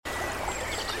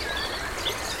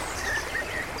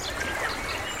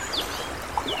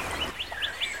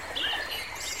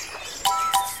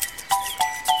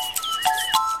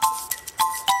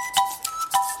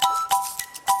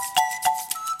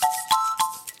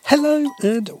Hello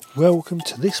and welcome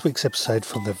to this week's episode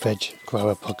from the Veg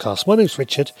Grower Podcast. My name's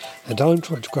Richard and I'm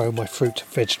trying to grow my fruit,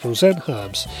 vegetables and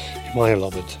herbs in my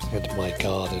allotment and my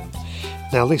garden.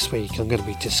 Now this week I'm going to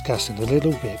be discussing a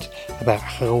little bit about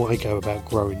how I go about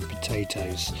growing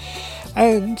potatoes.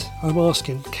 And I'm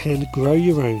asking, can grow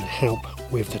your own help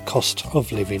with the cost of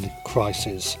living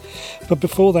crisis? But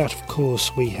before that, of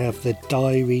course, we have the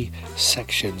diary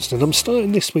sections. And I'm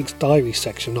starting this week's diary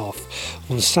section off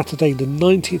on Saturday the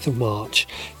 19th of March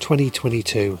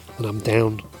 2022, and I'm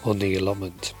down on the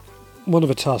allotment. One of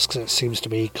the tasks that seems to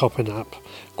be cropping up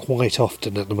quite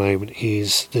often at the moment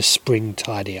is the spring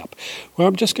tidy up, where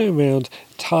I'm just going around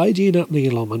tidying up the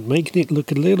allotment, making it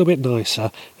look a little bit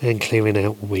nicer and clearing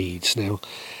out weeds. Now,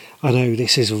 I know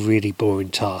this is a really boring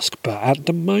task, but at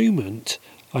the moment,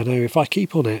 I know if I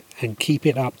keep on it and keep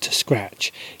it up to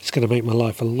scratch, it's going to make my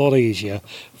life a lot easier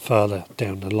further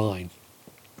down the line.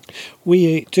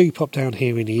 We do pop down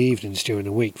here in the evenings during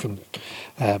the week from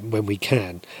when we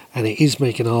can, and it is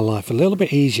making our life a little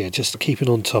bit easier just keeping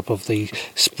on top of the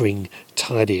spring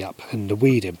tidy up and the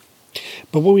weeding.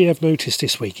 But what we have noticed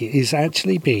this week, it has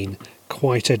actually been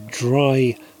quite a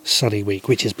dry, sunny week,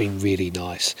 which has been really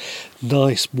nice.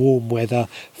 Nice warm weather,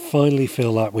 finally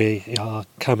feel like we are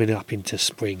coming up into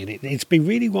spring, and it's been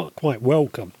really quite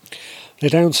welcome. The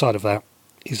downside of that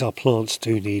is our plants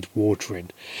do need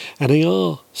watering, and they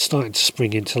are starting to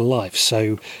spring into life,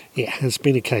 so it has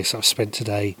been a case I've spent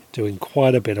today doing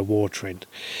quite a bit of watering.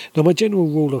 Now my general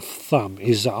rule of thumb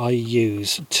is that I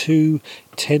use 2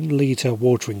 10-litre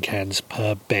watering cans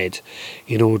per bed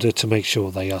in order to make sure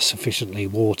they are sufficiently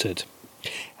watered.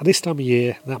 At this time of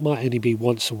year, that might only be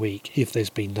once a week if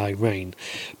there's been no rain,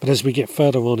 but as we get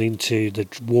further on into the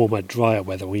warmer, drier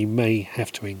weather, we may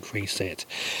have to increase it.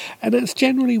 And that's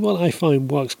generally what I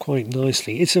find works quite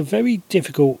nicely. It's a very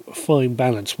difficult, fine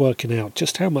balance working out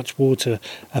just how much water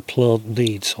a plant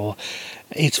needs,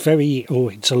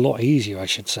 it's a lot easier, I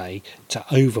should say, to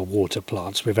overwater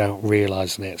plants without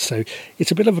realising it. So it's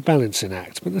a bit of a balancing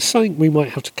act, but there's something we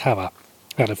might have to cover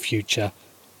at a future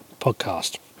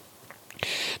podcast.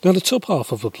 Now the top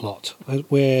half of the plot,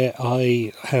 where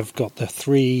I have got the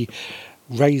 3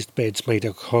 raised beds made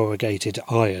of corrugated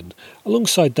iron,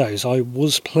 alongside those I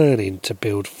was planning to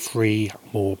build 3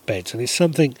 more beds, and it's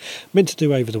something meant to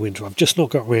do over the winter I've just not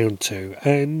got round to,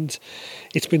 and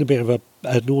it's been a bit of an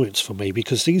annoyance for me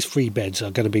because these 3 beds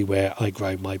are going to be where I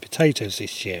grow my potatoes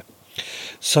this year.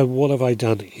 So what have I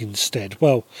done instead?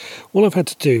 Well, all I've had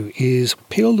to do is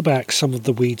peel back some of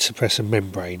the weed suppressor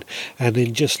membrane and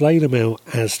then just lay them out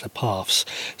as the paths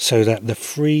so that the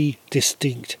 3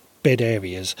 distinct bed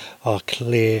areas are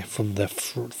clear from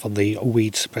the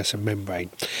weed suppressor membrane.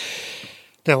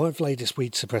 Now, I've laid this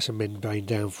weed suppressor membrane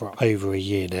down for over a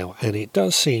year now, and it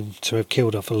does seem to have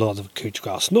killed off a lot of the couch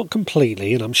grass. Not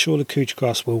completely, and I'm sure the couch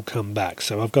grass will come back,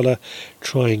 so I've got to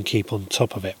try and keep on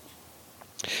top of it.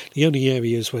 The only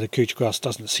areas where the couch grass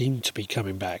doesn't seem to be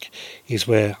coming back is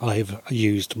where I've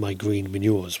used my green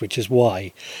manures, which is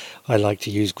why I like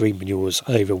to use green manures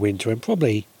over winter and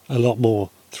probably a lot more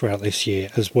throughout this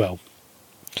year as well.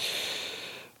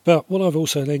 But what I've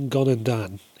also then gone and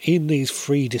done, in these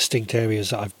 3 distinct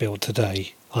areas that I've built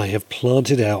today, I have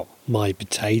planted out my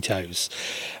potatoes.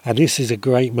 And this is a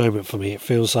great moment for me. It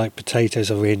feels like potatoes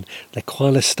are in, they're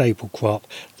quite a staple crop,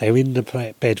 they're in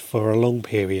the bed for a long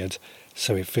period,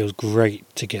 so it feels great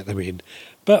to get them in.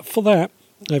 But for that,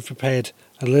 I've prepared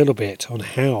a little bit on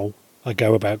how I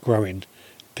go about growing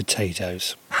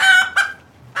potatoes.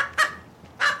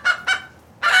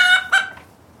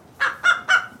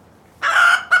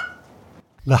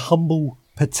 The humble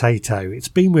potato. It's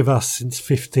been with us since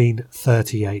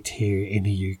 1538 here in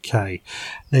the UK.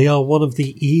 They are one of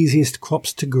the easiest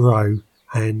crops to grow,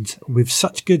 and with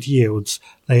such good yields,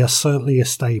 they are certainly a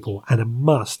staple and a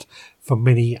must for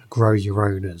many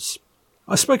grow-your-owners.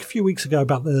 I spoke a few weeks ago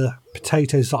about the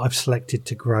potatoes that I've selected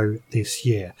to grow this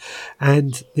year,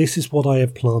 and this is what I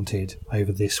have planted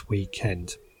over this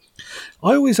weekend.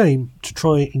 I always aim to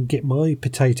try and get my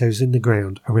potatoes in the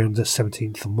ground around the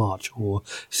 17th of March or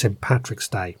St Patrick's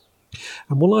Day.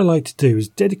 And what I like to do is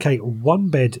dedicate 1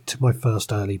 bed to my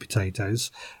first early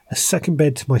potatoes, a 2nd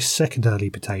bed to my second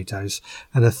early potatoes,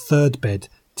 and a 3rd bed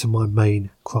to my main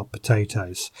crop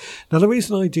potatoes. Now the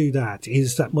reason I do that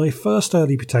is that my first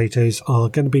early potatoes are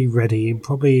going to be ready in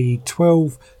probably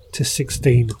 12 to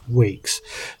 16 weeks.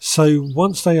 So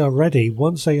once they are ready,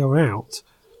 once they are out,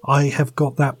 I have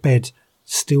got that bed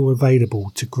still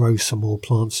available to grow some more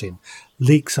plants in.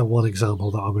 Leeks are one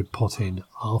example that I would pot in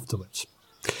afterwards.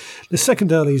 The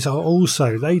second earlies are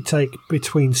also, they take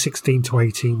between 16 to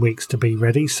 18 weeks to be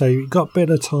ready, so you've got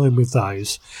better time with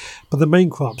those. But the main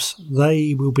crops,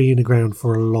 they will be in the ground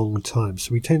for a long time,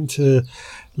 so we tend to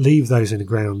leave those in the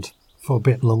ground for a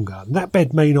bit longer. And that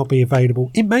bed may not be available.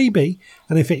 It may be,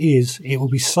 and if it is, it will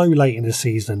be so late in the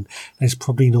season, it's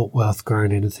probably not worth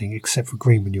growing anything except for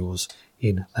green manures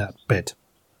in that bed.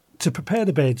 To prepare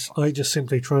the beds, I just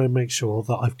simply try and make sure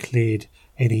that I've cleared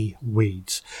any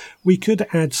weeds. We could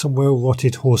add some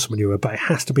well-rotted horse manure, but it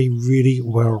has to be really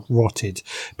well rotted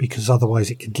because otherwise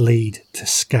it could lead to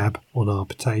scab on our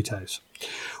potatoes.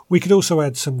 We could also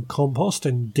add some compost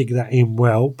and dig that in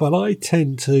well, but I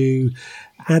tend to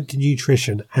add the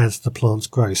nutrition as the plants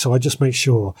grow, so I just make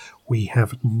sure we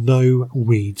have no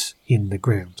weeds in the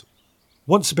ground.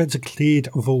 Once the beds are cleared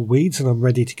of all weeds and I'm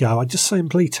ready to go, I just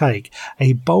simply take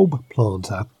a bulb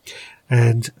planter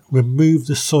and remove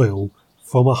the soil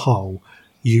from a hole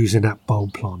using that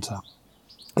bulb planter.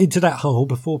 Into that hole,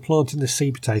 before planting the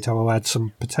seed potato, I'll add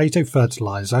some potato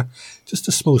fertiliser, just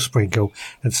a small sprinkle,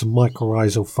 and some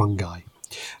mycorrhizal fungi.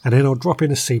 And then I'll drop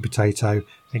in a seed potato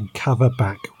and cover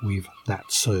back with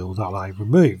that soil that I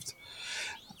removed.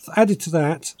 Added to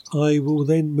that, I will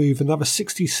then move another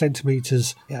 60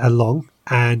 centimetres along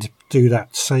and do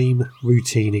that same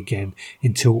routine again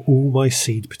until all my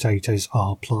seed potatoes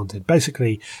are planted.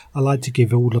 Basically, I like to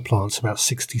give all the plants about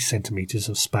 60 centimetres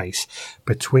of space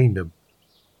between them.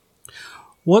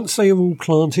 Once they are all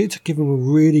planted, give them a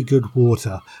really good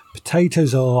water.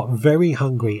 Potatoes are very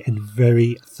hungry and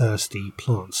very thirsty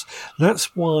plants.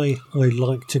 That's why I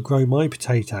like to grow my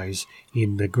potatoes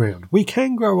in the ground. We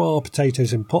can grow our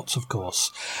potatoes in pots, of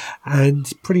course,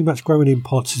 and pretty much growing in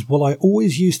pots is what I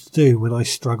always used to do when I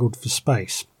struggled for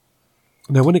space.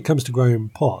 Now, when it comes to growing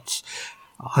pots,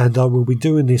 and I will be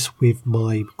doing this with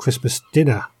my Christmas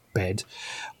dinner bed,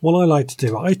 what I like to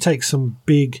do, I take some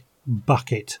big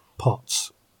bucket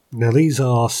pots. Now these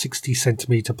are 60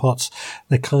 centimetre pots,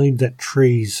 the kind that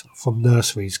trees from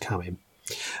nurseries come in.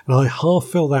 And I half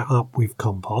fill that up with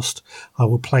compost. I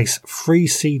will place 3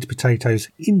 seed potatoes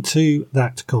into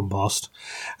that compost,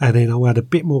 and then I'll add a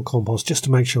bit more compost just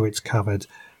to make sure it's covered,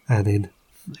 and then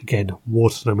again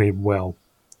water them in well.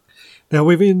 Now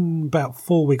within about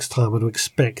 4 weeks' time, I'd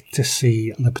expect to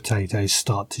see the potatoes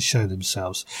start to show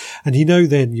themselves, and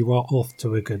then you are off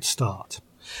to a good start.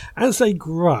 As they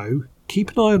grow,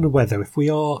 keep an eye on the weather. If we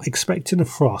are expecting a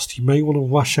frost, you may want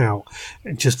to rush out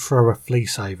and just throw a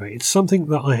fleece over. It's something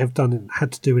that I have done and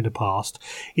had to do in the past.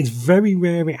 It's very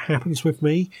rare it happens with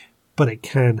me, but it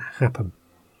can happen.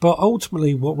 But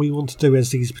ultimately what we want to do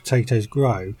as these potatoes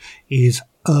grow is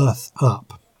earth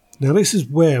up. Now this is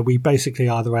where we basically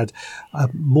either add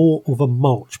more of a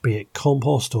mulch, be it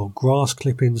compost or grass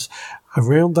clippings,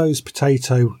 around those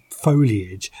potato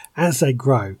foliage as they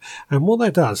grow. And what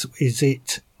that does is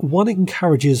it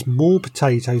encourages more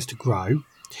potatoes to grow.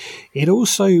 It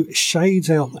also shades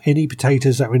out any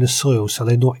potatoes that are in the soil so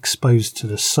they're not exposed to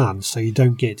the sun, so you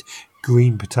don't get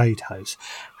green potatoes.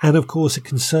 And of course it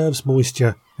conserves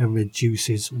moisture and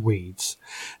reduces weeds.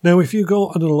 Now if you've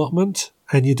got an allotment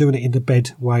and you're doing it in the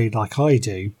bed way like I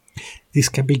do, this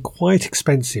can be quite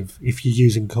expensive if you're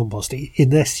using compost,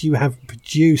 unless you have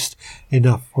produced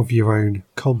enough of your own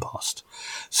compost.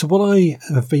 So what I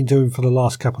have been doing for the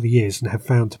last couple of years and have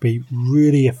found to be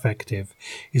really effective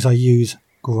is I use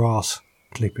grass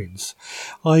clippings.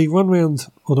 I run around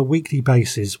on a weekly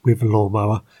basis with a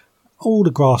lawnmower, all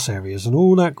the grass areas, and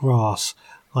all that grass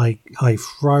I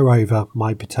throw over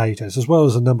my potatoes, as well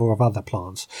as a number of other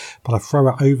plants, but I throw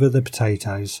it over the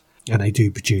potatoes, and they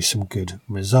do produce some good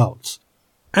results.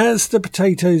 As the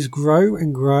potatoes grow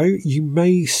and grow, you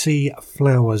may see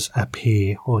flowers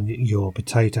appear on your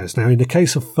potatoes. Now, in the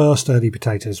case of first early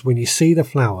potatoes, when you see the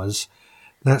flowers,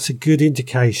 that's a good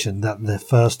indication that the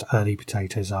first early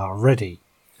potatoes are ready.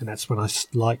 And that's when I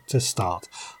like to start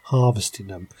harvesting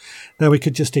them. Now we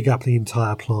could just dig up the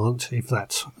entire plant if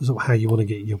that's how you want to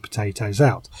get your potatoes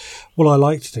out. What I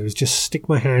like to do is just stick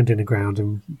my hand in the ground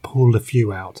and pull a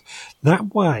few out.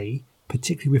 That way,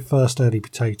 particularly with first early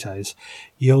potatoes,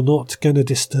 you're not going to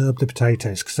disturb the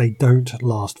potatoes because they don't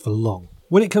last for long.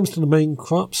 When it comes to the main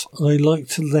crops, I like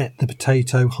to let the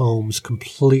potato haulms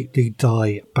completely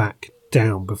die back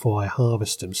down before I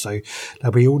harvest them, so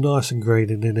they'll be all nice and green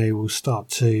and then they will start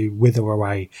to wither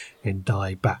away and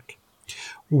die back.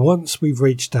 Once we've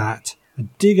reached that, I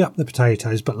dig up the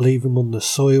potatoes but leave them on the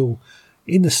soil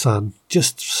in the sun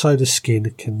just so the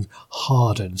skin can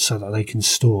harden so that they can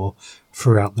store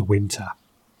throughout the winter.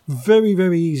 Very,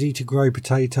 very easy to grow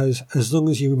potatoes as long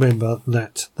as you remember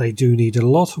that they do need a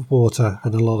lot of water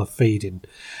and a lot of feeding.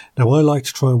 Now, I like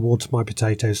to try and water my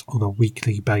potatoes on a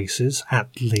weekly basis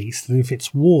at least, and if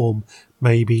it's warm,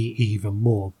 maybe even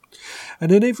more.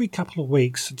 And then every couple of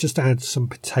weeks, just add some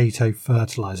potato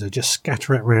fertiliser, just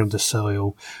scatter it around the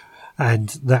soil, and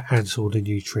that adds all the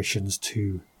nutritions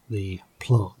to the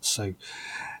plants. So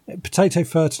potato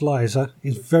fertiliser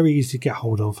is very easy to get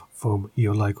hold of from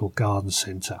your local garden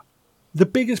centre. The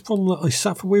biggest problem that I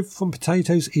suffer with from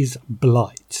potatoes is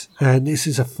blight, and this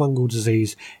is a fungal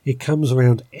disease. It comes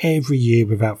around every year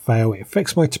without fail. It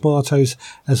affects my tomatoes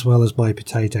as well as my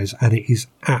potatoes, and it is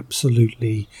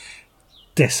absolutely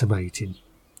decimating.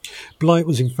 Blight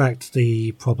was in fact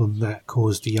the problem that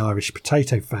caused the Irish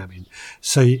potato famine,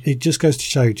 so it just goes to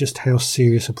show just how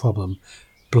serious a problem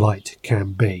blight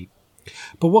can be.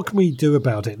 But what can we do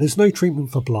about it? There's no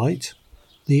treatment for blight.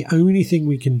 The only thing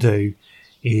we can do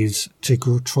is to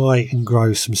try and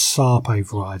grow some Sarpo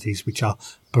varieties, which are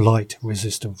blight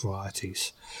resistant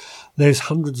varieties. There's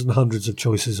hundreds and hundreds of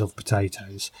choices of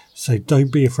potatoes, so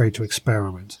don't be afraid to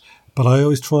experiment. But I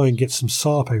always try and get some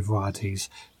Sarpo varieties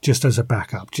just as a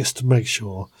backup, just to make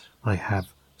sure I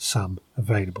have some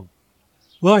available.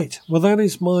 Right, well that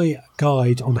is my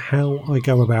guide on how I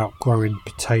go about growing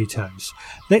potatoes.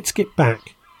 Let's get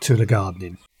back to the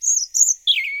gardening.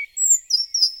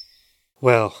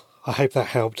 Well, I hope that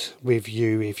helped with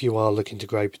you if you are looking to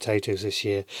grow potatoes this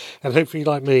year. And hopefully,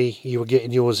 like me, you are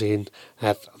getting yours in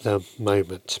at the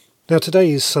moment. Now, today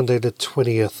is Sunday the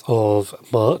 20th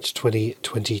of March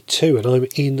 2022, and I'm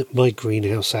in my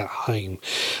greenhouse at home.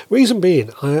 Reason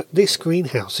being, this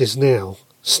greenhouse is now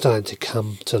starting to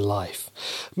come to life.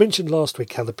 I mentioned last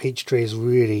week how the peach tree is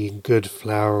really in good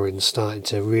flower and starting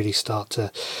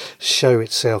to show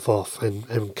itself off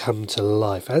and come to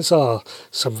life, as are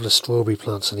some of the strawberry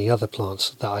plants and the other plants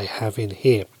that I have in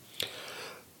here.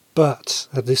 But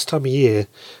at this time of year,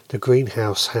 the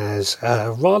greenhouse has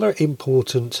a rather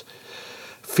important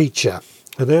feature,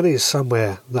 and that is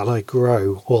somewhere that I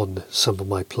grow on some of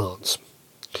my plants.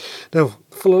 Now,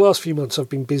 for the last few months I've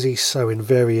been busy sowing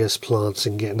various plants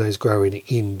and getting those growing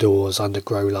indoors under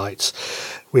grow lights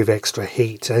with extra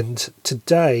heat, and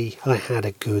today I had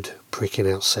a good pricking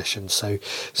out session. So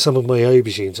some of my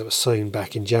aubergines that were sown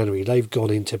back in January, they've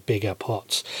gone into bigger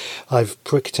pots. I've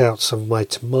pricked out some of my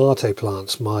tomato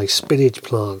plants, my spinach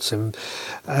plants, and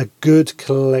a good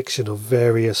collection of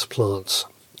various plants.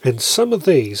 And some of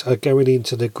these are going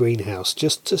into the greenhouse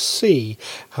just to see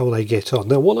how they get on.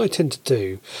 Now, what I tend to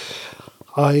do,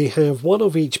 I have one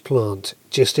of each plant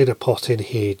just in a pot in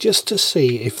here just to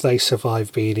see if they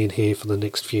survive being in here for the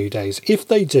next few days. If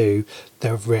they do,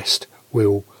 the rest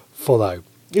will follow.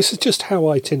 This is just how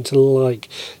I tend to like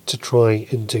to try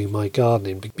and do my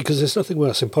gardening, because there's nothing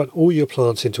worse than putting all your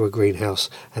plants into a greenhouse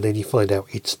and then you find out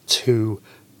it's too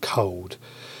cold.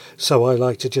 So I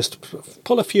like to just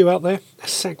pull a few out there,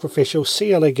 sacrificial,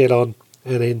 see how they get on,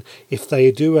 and then if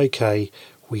they do okay,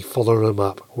 we follow them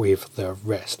up with the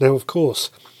rest. Now, of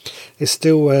course, there's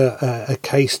still a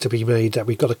case to be made that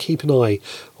we've got to keep an eye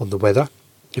on the weather.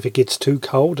 If it gets too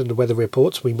cold and the weather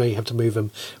reports, we may have to move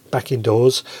them back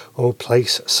indoors or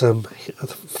place some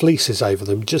fleeces over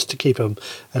them just to keep them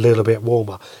a little bit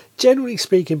warmer. Generally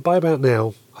speaking, by about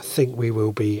now, I think we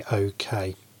will be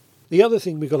okay. The other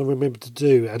thing we've got to remember to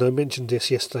do, and I mentioned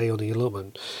this yesterday on the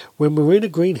allotment, when we're in a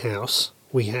greenhouse,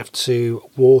 we have to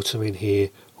water in here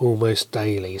almost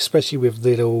daily, especially with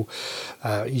little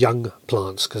young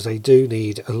plants, because they do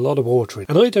need a lot of watering.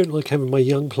 And I don't like having my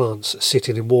young plants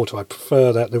sitting in water. I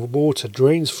prefer that the water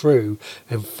drains through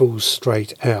and falls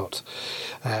straight out.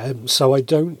 So I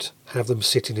don't have them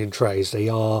sitting in trays. They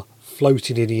are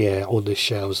floating in the air on the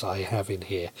shelves that I have in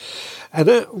here. And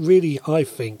that really, I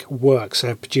think, works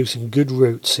at producing good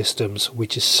root systems,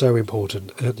 which is so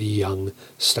important at the young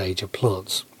stage of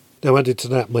plants. Now, added to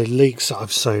that, my leeks that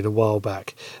I've sown a while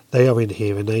back, they are in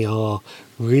here and they are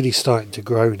really starting to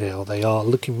grow now. They are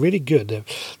looking really good.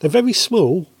 They're very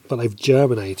small, but they've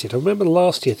germinated. I remember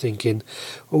last year thinking,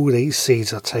 oh, these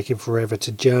seeds are taking forever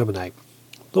to germinate.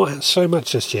 Not so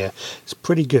much this year. It's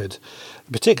pretty good.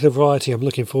 The particular variety I'm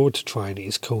looking forward to trying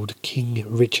is called King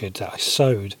Richard, that I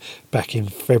sowed back in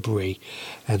February,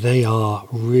 and they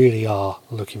really are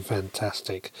looking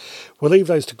fantastic. We'll leave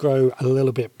those to grow a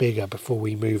little bit bigger before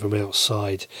we move them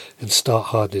outside and start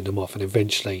hardening them off, and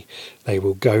eventually they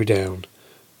will go down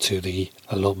to the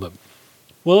allotment.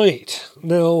 Right,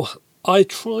 now I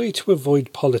try to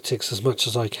avoid politics as much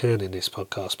as I can in this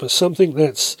podcast, but something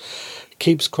that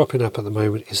keeps cropping up at the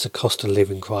moment is the cost of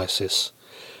living crisis.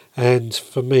 And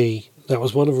for me, That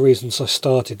was one of the reasons I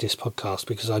started this podcast,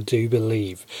 because I do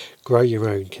believe grow your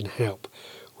own can help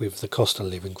with the cost of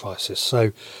living crisis.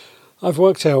 So I've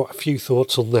worked out a few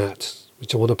thoughts on that,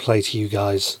 which I want to play to you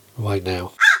guys right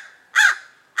now.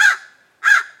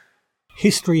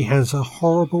 History has a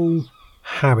horrible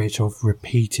habit of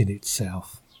repeating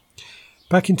itself.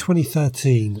 Back in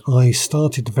 2013, I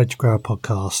started the Veg Grower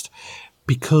podcast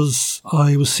because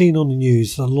I was seeing on the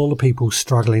news that a lot of people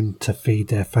struggling to feed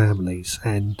their families,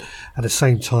 and at the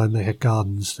same time they had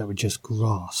gardens that were just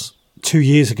grass. 2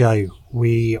 years ago,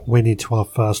 we went into our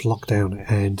first lockdown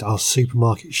and our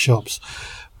supermarket shops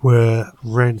were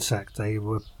ransacked. They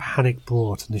were panic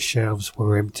bought and the shelves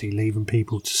were empty, leaving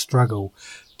people to struggle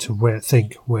to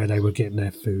think where they were getting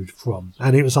their food from.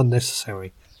 And it was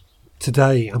unnecessary.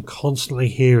 Today, I'm constantly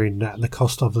hearing that the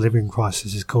cost of living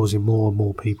crisis is causing more and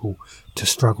more people to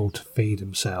struggle to feed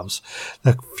themselves.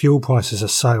 The fuel prices are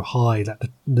so high that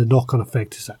the knock-on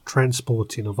effect is that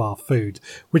transporting of our food,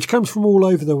 which comes from all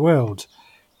over the world,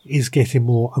 is getting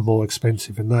more and more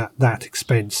expensive, and that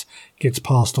expense gets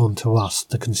passed on to us,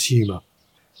 the consumer.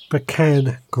 But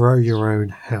can grow your own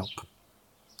help?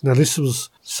 Now, this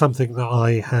was something that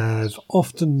I have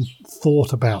often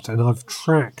thought about, and I've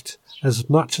tracked as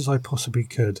much as I possibly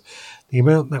could the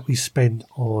amount that we spend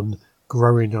on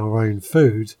growing our own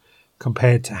food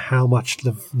compared to how much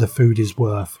the food is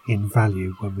worth in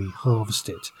value when we harvest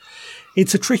it.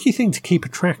 It's a tricky thing to keep a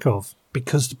track of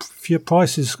because the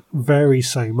prices vary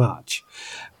so much.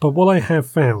 But what I have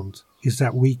found is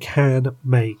that we can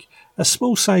make a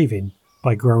small saving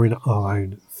by growing our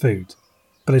own food.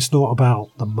 But it's not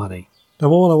about the money.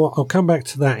 Now, I'll come back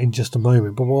to that in just a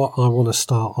moment, but what I want to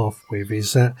start off with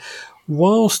is that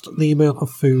whilst the amount of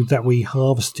food that we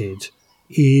harvested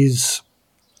is,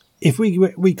 if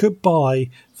we could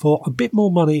buy for a bit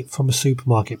more money from a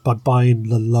supermarket by buying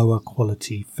the lower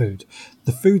quality food,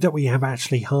 the food that we have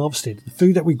actually harvested, the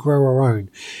food that we grow our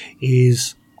own,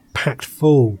 is packed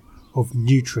full of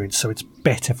nutrients, so it's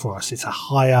better for us. It's a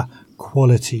higher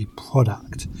quality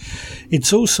product.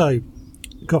 It's also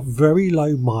got very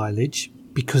low mileage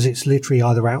because it's literally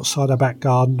either outside our back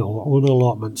garden or on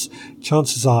allotments.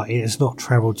 Chances are it has not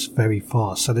travelled very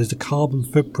far, so there's a carbon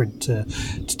footprint to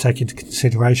take into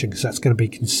consideration, because that's going to be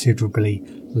considerably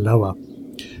lower.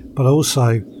 But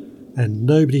also, and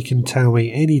nobody can tell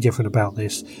me any different about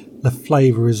this, the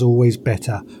flavour is always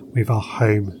better with our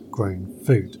homegrown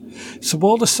food. So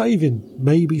while the saving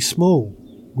may be small,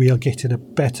 we are getting a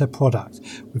better product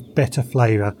with better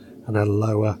flavour and a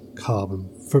lower carbon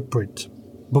footprint.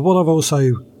 But what I've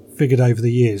also figured over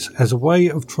the years, as a way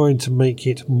of trying to make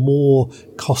it more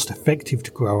cost effective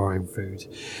to grow our own food,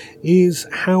 is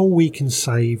how we can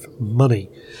save money.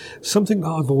 Something that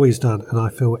I've always done, and I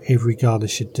feel every gardener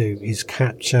should do, is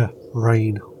capture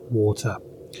rain water.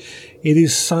 It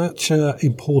is such an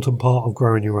important part of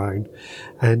growing your own,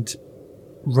 and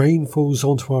rain falls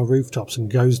onto our rooftops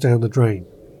and goes down the drain.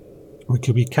 We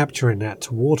could be capturing that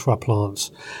to water our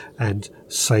plants and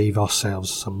save ourselves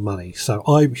some money. So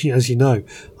as you know,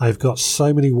 I've got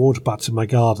so many water butts in my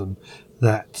garden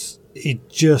that it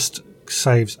just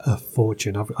saves a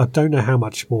fortune. I don't know how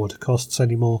much water costs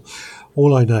anymore.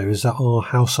 All I know is that our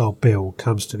household bill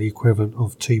comes to the equivalent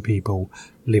of 2 people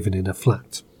living in a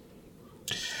flat.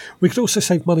 We could also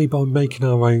save money by making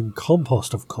our own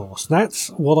compost, of course. That's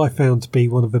what I found to be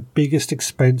one of the biggest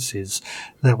expenses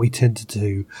that we tend to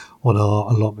do on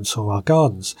our allotments or our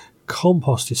gardens.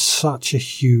 Compost is such a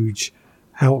huge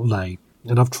outlay,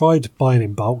 and I've tried buying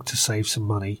in bulk to save some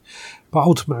money. But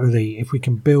ultimately, if we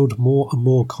can build more and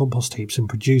more compost heaps and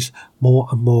produce more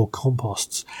and more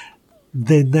composts,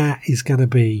 then that is going to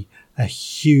be a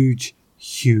huge,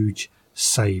 huge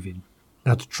saving.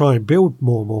 Now, to try and build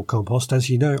more and more compost, as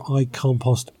you know, I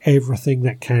compost everything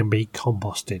that can be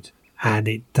composted, and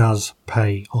it does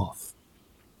pay off.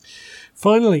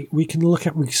 Finally, we can look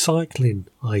at recycling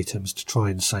items to try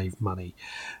and save money.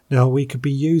 Now, we could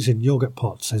be using yoghurt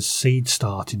pots as seed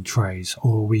starting trays,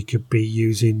 or we could be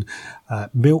using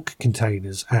milk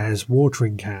containers as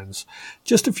watering cans.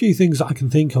 Just a few things that I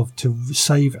can think of to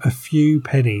save a few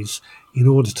pennies in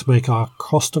order to make our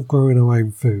cost of growing our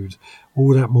own food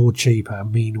all that more cheaper,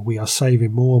 and mean we are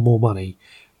saving more and more money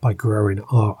by growing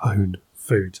our own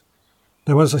food.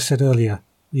 Now, as I said earlier,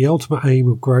 the ultimate aim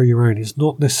of Grow Your Own is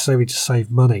not necessarily to save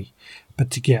money,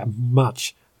 but to get a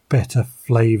much better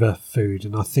flavour food,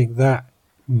 and I think that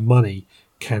money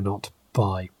cannot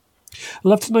buy. I'd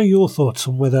love to know your thoughts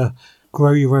on whether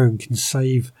Grow Your Own can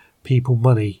save people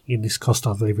money in this cost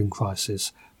of living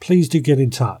crisis. Please do get in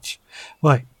touch.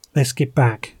 Right, let's get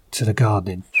back to the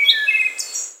gardening.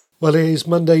 Well, it is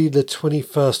Monday the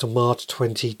 21st of March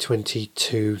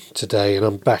 2022 today, and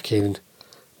I'm back in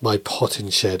my potting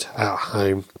shed at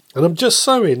home. And I'm just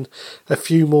sowing a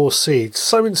few more seeds.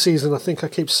 Sowing season, I think I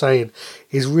keep saying,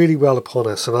 is really well upon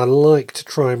us, and I like to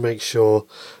try and make sure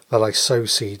that I sow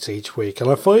seeds each week.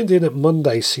 And I find that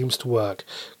Monday seems to work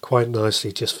quite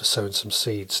nicely just for sowing some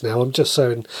seeds. Now I'm just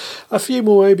sowing a few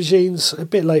more aubergines, a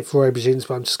bit late for aubergines,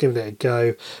 but I'm just giving it a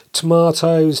go.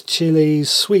 Tomatoes, chilies,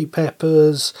 sweet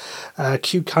peppers,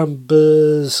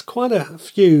 cucumbers, quite a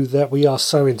few that we are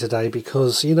sowing today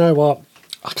because you know what?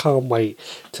 I can't wait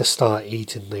to start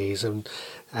eating these and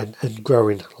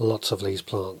growing lots of these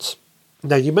plants.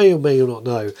 Now, you may or may not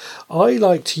know, I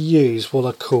like to use what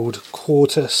are called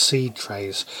quarter seed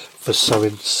trays for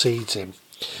sowing seeds in.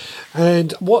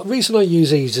 And what reason I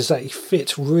use these is that they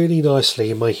fit really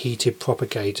nicely in my heated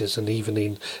propagators and even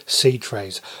in seed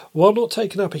trays. While not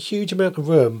taking up a huge amount of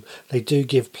room, they do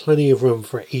give plenty of room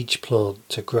for each plant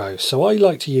to grow. So I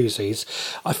like to use these.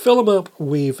 I fill them up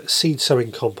with seed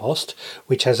sowing compost,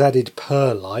 which has added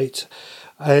perlite.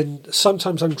 And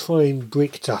sometimes I'm trying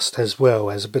brick dust as well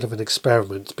as a bit of an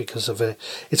experiment because of it.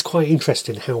 It's quite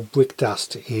interesting how brick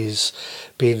dust is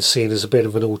being seen as a bit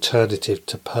of an alternative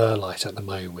to perlite at the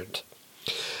moment.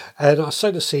 And I sow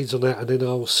the seeds on that, and then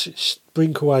I'll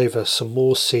sprinkle over some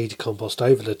more seed compost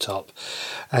over the top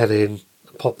and then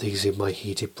pop these in my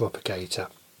heated propagator.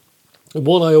 And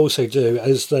what I also do,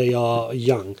 as they are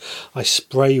young, I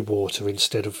spray water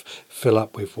instead of fill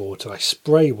up with water. I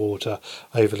spray water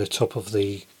over the top of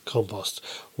the compost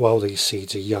while these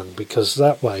seeds are young, because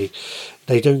that way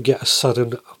they don't get a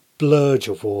sudden splurge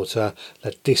of water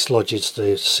that dislodges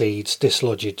the seeds,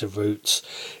 dislodges the roots.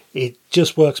 It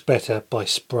just works better by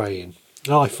spraying,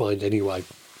 I find anyway.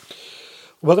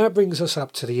 Well, that brings us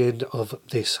up to the end of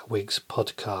this week's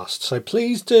podcast. So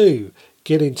please do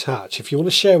get in touch if you want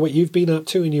to share what you've been up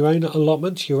to in your own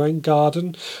allotment, your own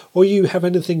garden, or you have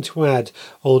anything to add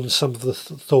on some of the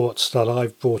thoughts that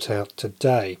I've brought out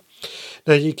today.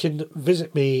 Now, you can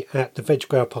visit me at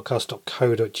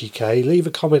theveggrowerpodcast.co.uk, leave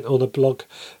a comment on a blog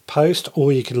post,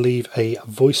 or you can leave a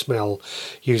voicemail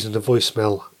using the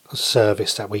voicemail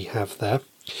service that we have there.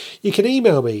 You can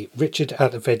email me,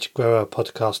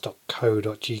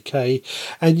 richard@theveggrowerpodcast.co.uk,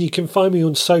 and you can find me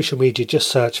on social media. Just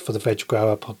search for the Veg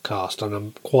Grower Podcast, and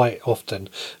I'm quite often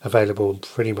available on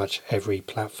pretty much every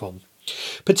platform.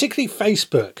 Particularly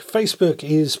Facebook. Facebook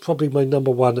is probably my number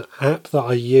one app that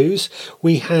I use.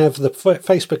 We have the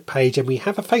Facebook page and we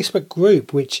have a Facebook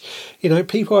group which,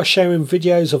 people are sharing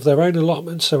videos of their own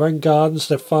allotments, their own gardens,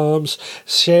 their farms,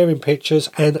 sharing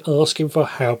pictures and asking for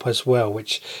help as well,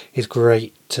 which is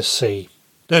great to see.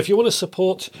 Now, if you want to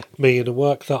support me in the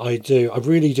work that I do, I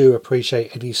really do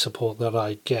appreciate any support that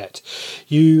I get.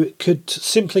 You could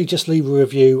simply just leave a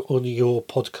review on your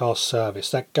podcast service.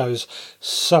 That goes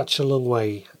such a long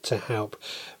way to help.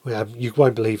 You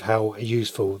won't believe how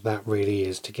useful that really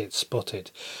is to get spotted.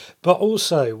 But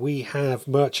also, we have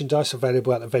merchandise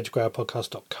available at the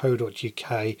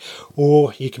veggrowerpodcast.co.uk,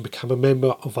 or you can become a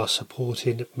member of our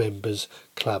Supporting Members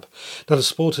Club. Now, the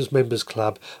Supporters Members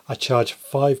Club, I charge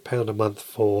 £5 a month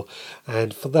for,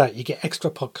 and for that you get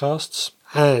extra podcasts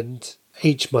and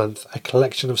each month a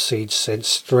collection of seeds sent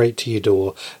straight to your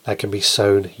door that can be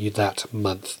sown that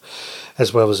month,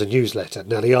 as well as a newsletter.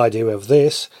 Now, the idea of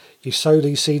this, you sow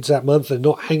these seeds that month, they're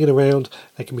not hanging around,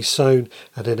 they can be sown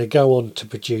and then they go on to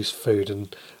produce food.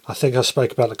 And I think I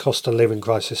spoke about the cost of living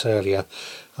crisis earlier.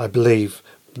 I believe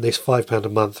this £5 a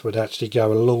month would actually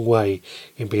go a long way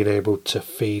in being able to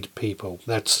feed people.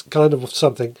 That's kind of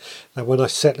something that when I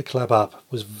set the club up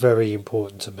was very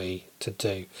important to me to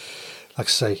do. Like I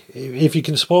say, if you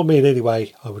can support me in any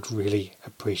way, I would really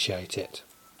appreciate it.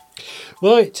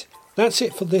 Right, that's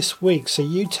it for this week. So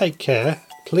you take care.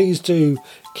 Please do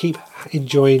keep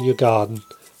enjoying your garden,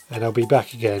 and I'll be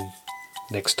back again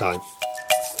next time.